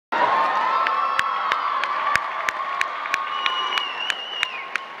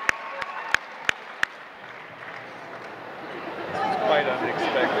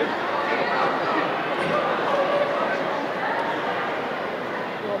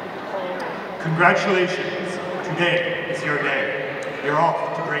Congratulations. Today is your day. You're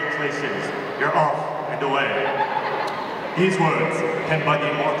off to great places. You're off and away. These words, penned by the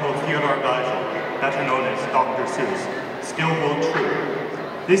immortal Theodore Geisel, better known as Dr. Seuss, still hold true.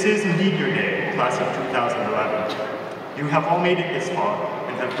 This is indeed your day, class of 2011. You have all made it this far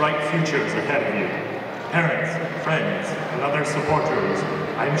and have bright futures ahead of you. Parents, friends, and other supporters,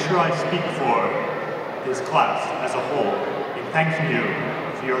 I am sure I speak for this class as a whole in thanking you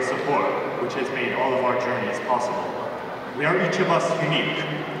for your support, which has made all of our journeys possible. We are each of us unique,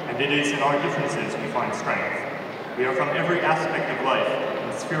 and it is in our differences we find strength. We are from every aspect of life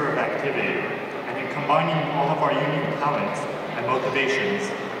and sphere of activity, and in combining all of our unique talents and motivations,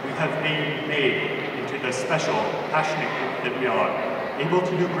 we have been made into the special, passionate group that we are, able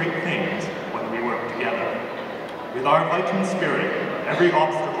to do great things when we work together. With our vibrant spirit, every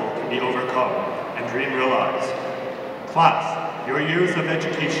obstacle can be overcome and dream realized. Class, your years of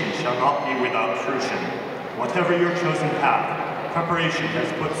education shall not be without fruition. Whatever your chosen path, preparation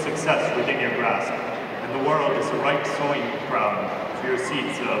has put success within your grasp, and the world is the right sowing ground for your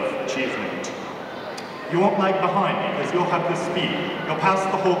seeds of achievement. You won't lag behind because you'll have the speed. You'll pass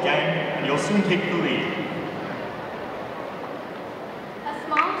the whole gang, and you'll soon take the lead. A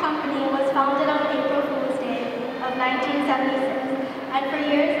small company was founded on April Fool's Day of 1976, and for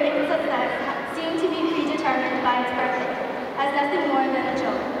years its success seemed to be predetermined by its purpose, as nothing more than a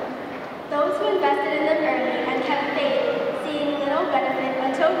joke. Those who invested in them early and kept faith, seeing little benefit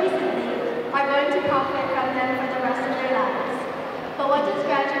until recently, are going to profit from them for the rest of their lives. But what does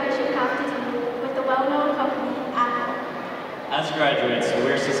graduation have to do with the well-known company, Apple? As graduates,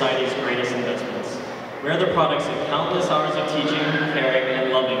 we are society's greatest investments. We are the products of countless hours of teaching, caring,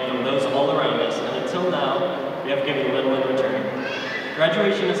 and loving from those all around us, and until now, we have given little in return.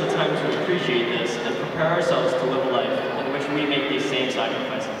 Graduation is a time to appreciate this and prepare ourselves to live a life in which we make these same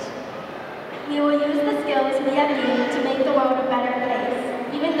sacrifices. We will use the skills we have gained to make the world a better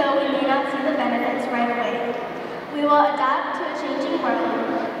place, even though we may not see the benefits right away. We will adapt to a changing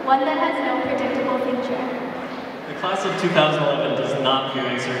world, one that has no predictable future. The class of 2011 does not fear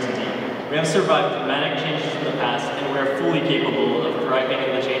uncertainty. We have survived dramatic changes in the past, and we are fully capable of thriving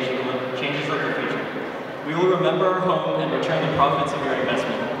in the changes of the future. We will remember our home and return the profits of your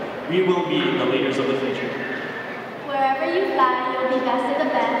investment. We will be the leaders of the future. Wherever you fly, you'll be best of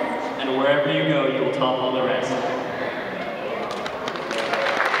the best. And wherever you go, you will top all the rest. You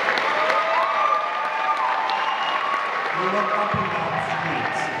walk up and down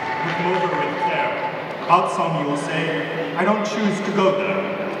streets, look them over with care. About some you will say, I don't choose to go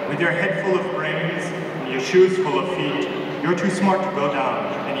there. With your head full of brains and your shoes full of feet, you're too smart to go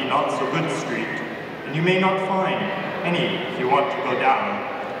down any not-so-good street. And you may not find any if you want to go down.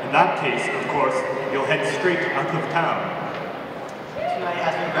 In that case, of course, you'll head straight out of town. Tonight,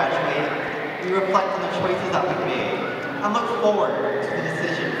 as we graduate, we reflect on the choices that we've made and look forward to the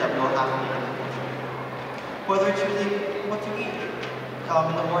decisions that we will have to make in the future. Whether choosing what to eat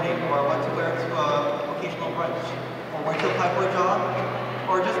in the morning, or what to wear to a vocational brunch, or where to apply for a job,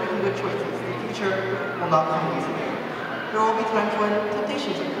 or just making good choices, the future will not come easily. There will be times when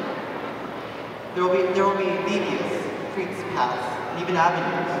temptations occur. There will be devious streets, paths, and even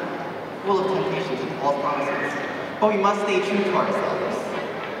avenues full of temptations and false promises. But we must stay true to ourselves.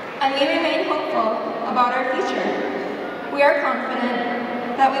 And we remain hopeful about our future. We are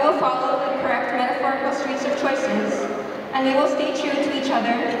confident that we will follow the correct metaphorical streets of choices, and we will stay true to each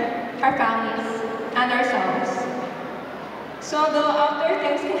other, our families, and ourselves. So although out there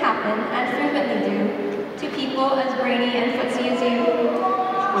things can happen, and frequently do, to people as brainy and footsy as you,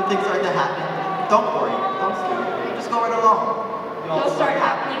 when things start to happen, don't worry, don't sleep, just go right along. They'll start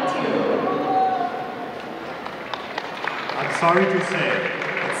happening too. I'm sorry to say,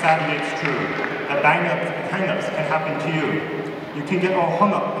 but sadly it's true, that bang-ups and hang-ups can happen to you. You can get all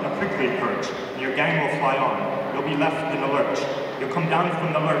hung up in a prickly perch, and your gang will fly on. You'll be left in a lurch. You'll come down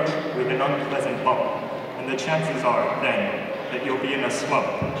from the lurch with an unpleasant bump, and the chances are, then, that you'll be in a slump.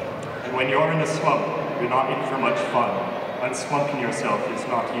 And when you're in a slump, you're not in for much fun. Unslumping yourself is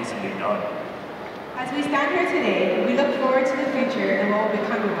not easily done. As we stand here today, we look forward to the future and what will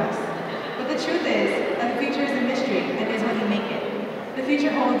become of us. But the truth is that the future is a mystery and is what you make it. The future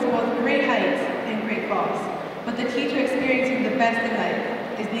holds both great heights and great falls. But the key to experiencing the best in life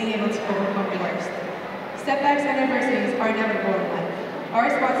is being able to overcome the worst. Setbacks and adversities are inevitable in life. Our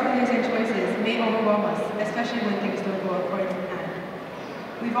responsibilities and choices may overwhelm us, especially when things don't go according to plan.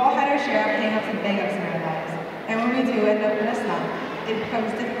 We've all had our share of hang-ups and bang-ups in our lives, and when we do end up in a slump, it becomes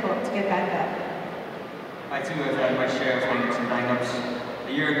difficult to get back up. I too have had my share of hang-ups and bang-ups.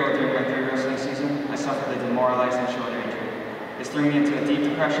 A year ago during my third wrestling season, I suffered a demoralizing shoulder injury. This threw me into a deep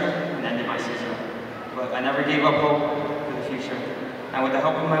depression and ended my season. But I never gave up hope for the future. And with the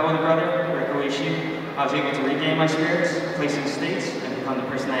help of my older brother, I was able to regain my spirits, place in states, and become the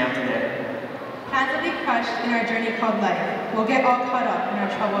person I am today. Plans will be crushed in our journey called life. We'll get all caught up in our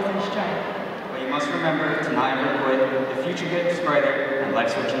troubles and strife. But you must remember to not ever quit. The future gets brighter, and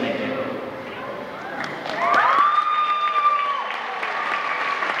life's what you make it.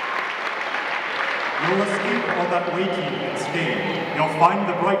 You'll escape all that waiting and staying. You'll find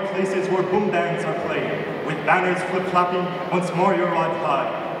the bright places where boom bands are playing. With banners flip-flopping, once more you're on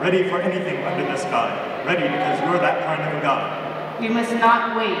high, ready for anything under the sky. Ready because you're that kind of a guy. We must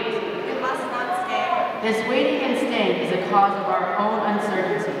not wait. We must not stay. This waiting and staying is a cause of our own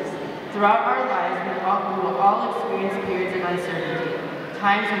uncertainties. Throughout our lives, we will all experience periods of uncertainty,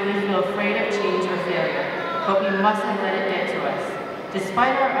 times when we feel afraid of change or failure, but we mustn't let it get to us.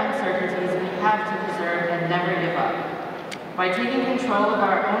 Despite our uncertainties, we have to preserve and never give up. By taking control of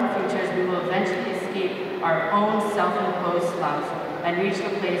our own futures, we will eventually escape our own self-imposed slumps and reach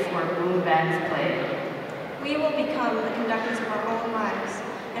the place where boom bands play. We will become the conductors of our own lives,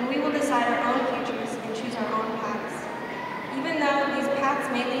 and we will decide our own futures and choose our own paths. Even though these paths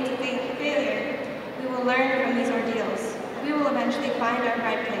may lead to failure, we will learn from these ordeals. We will eventually find our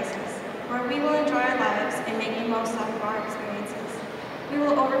right places, where we will enjoy our lives and make the most out of our experiences. We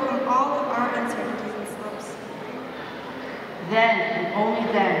will overcome all of our uncertainties and slumps. Then, and only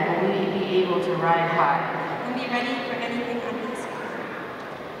then, will we be able to ride high. And be ready for anything under the sky.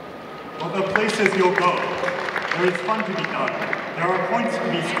 Well, the places you'll go, there is fun to be done. There are points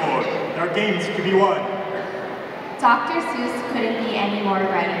to be scored. There are games to be won. Dr. Seuss couldn't be any more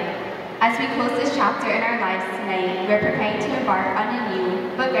right. As we close this chapter in our lives tonight, we're preparing to embark on a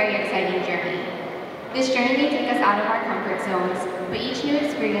new but very exciting journey. This journey may take us out of our comfort zones, but each new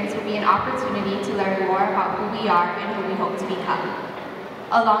experience will be an opportunity to learn more about who we are and who we hope to become.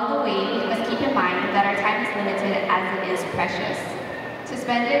 Along the way, we must keep in mind that our time is limited as it is precious. To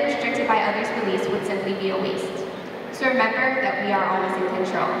spend it restricted by others' beliefs would simply be a waste. So remember that we are always in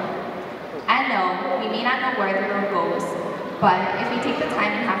control. And no, we may not know where the road goes, but if we take the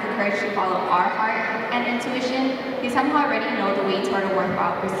time and have the courage to follow our heart and intuition, we somehow already know the way toward a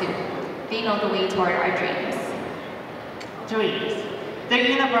worthwhile pursuit. They know the way toward our dreams. Dreams. They're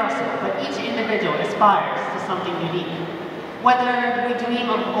universal, but each individual aspires to something unique. Whether we dream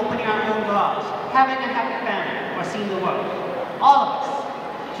of opening our own garage, having a happy family, or seeing the world, all of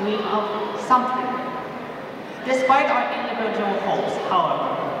us dream of something. Despite our individual hopes,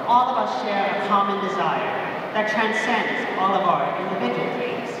 however, all of us share a common desire that transcends all of our individual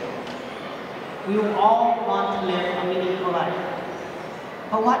dreams. We will all want to live a meaningful life.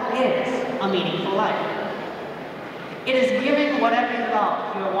 But what is a meaningful life? It is giving whatever you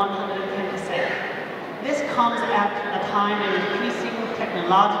love your 110%. This comes at a time of increasing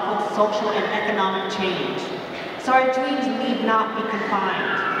technological, social, and economic change. So our dreams need not be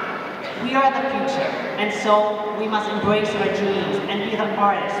confined. We are the future, and so we must embrace our dreams and be the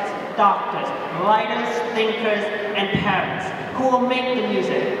artists, doctors, writers, thinkers, and parents who will make the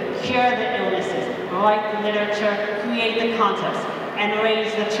music, cure the illnesses, write the literature, create the concepts, and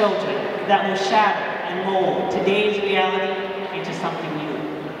raise the children that will shatter and mold today's reality into something new.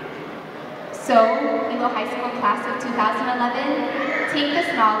 So, Hilo High School class of 2011, take this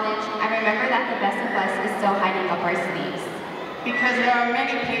knowledge and remember that the best of us is still hiding up our sleeves. Because there are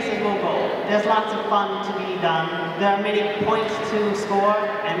many places we'll go. There's lots of fun to be done. There are many points to score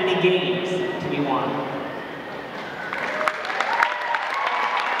and many games to be won.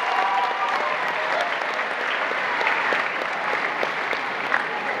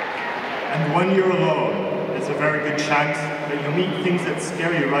 And when you're alone, there's a very good chance that you'll meet things that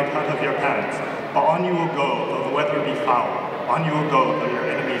scare you right out of your pants. But on you will go, though the weather be foul. On you will go, though your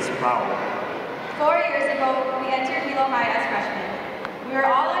enemies prowl. 4 years ago, we entered Hilo High as freshmen. We were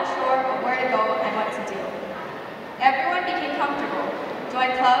all unsure of where to go and what to do. Everyone became comfortable,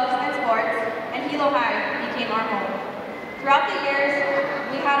 joined clubs and sports, and Hilo High became our home. Throughout the years,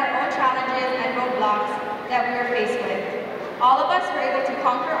 we had our own challenges and roadblocks that we were faced with. All of us were able to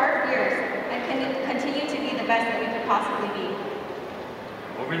conquer our fears and continue to be the best that we could possibly be.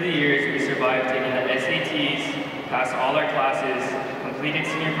 Over the years, we survived taking the SATs, passed all our classes, completed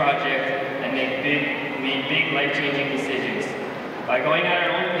senior project, and made big life-changing decisions. By going at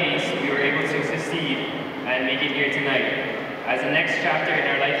our own pace, we were able to succeed and make it here tonight. As the next chapter in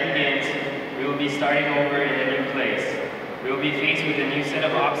our life begins, we will be starting over in a new place. We will be faced with a new set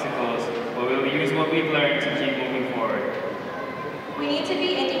of obstacles, but we will use what we've learned to keep moving forward. We need to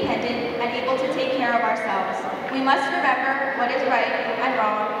be independent and able to take care of ourselves. We must remember what is right and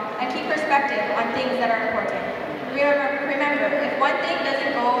wrong and keep perspective on things that are important. Remember, if one thing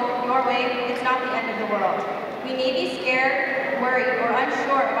doesn't go your way, it's not the end of the world. We may be scared, worried, or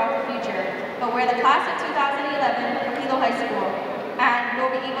unsure about the future, but we're the class of 2011 from Hilo High School, and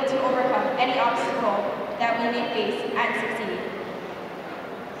we'll be able to overcome any obstacle that we may face and succeed.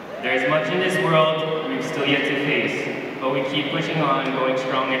 There is much in this world we've still yet to face, but we keep pushing on, going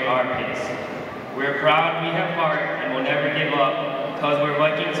strong at our pace. We're proud, we have heart, and we'll never give up, because we're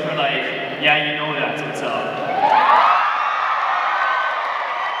Vikings for life. Yeah, you know that's what's up.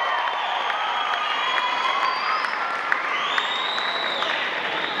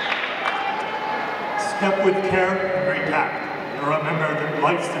 Step with care and great tact, and remember that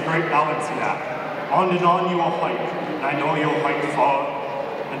life's the great balancing act. On and on you will hike, and I know you'll hike far,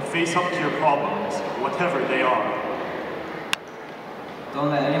 and face up to your problems, whatever they are. Don't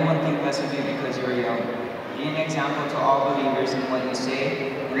let anyone think less of you because you are young. Be an example to all believers in what you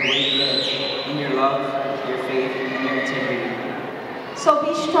say, in the way you live, in your love, your faith, and your integrity. So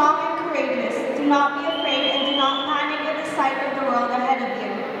be strong and courageous. Do not be afraid and do not panic at the sight of the world ahead of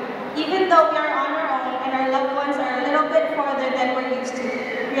you. Even though we are on our own and our loved ones are a little bit farther than we're used to,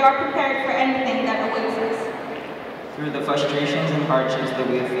 we are prepared for anything that awaits us. Through the frustrations and hardships that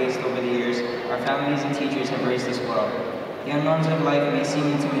we have faced over the years, our families and teachers have raised us well. The unknowns of life may seem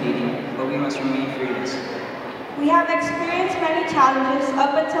intimidating, but we must remain fearless. We have experienced many challenges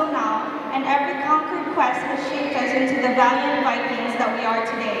up until now, and every conquered quest has shaped us into the valiant Vikings that we are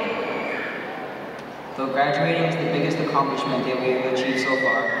today. Though graduating is the biggest accomplishment that we have achieved so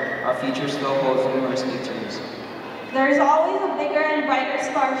far, our future still holds numerous victories. There is always a bigger and brighter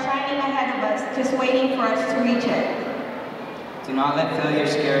star shining ahead of us, just waiting for us to reach it. Do not let failure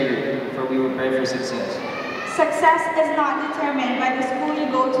scare you, for we were bred for success. Success is not determined by the school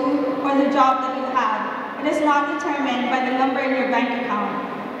you go to or the job that you have. It is not determined by the number in your bank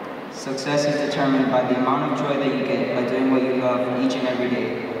account. Success is determined by the amount of joy that you get by doing what you love each and every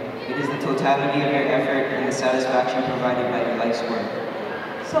day. It is the totality of your effort and the satisfaction provided by your life's work.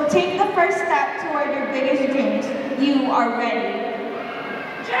 So take the first step toward your biggest dreams. You are ready.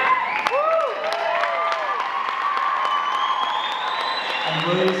 And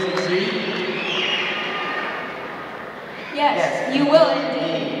will you succeed? Yes, you will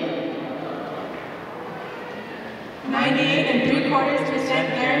indeed. 98.75%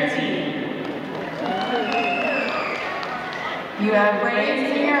 guaranteed. You have brains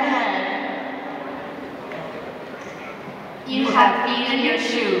in your head. You have feet in your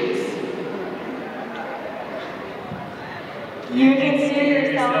shoes. You can steer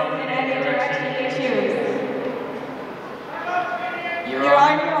yourself in any direction you choose. You're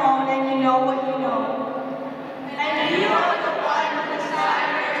on your own and you know what you know. And you are the one who decides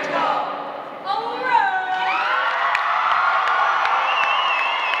where to go. All right!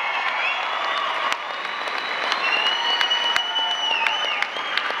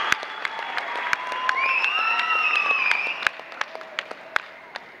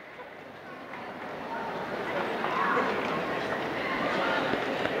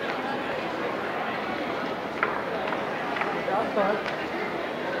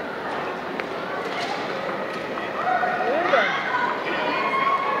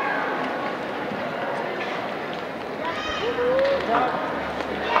 Stop.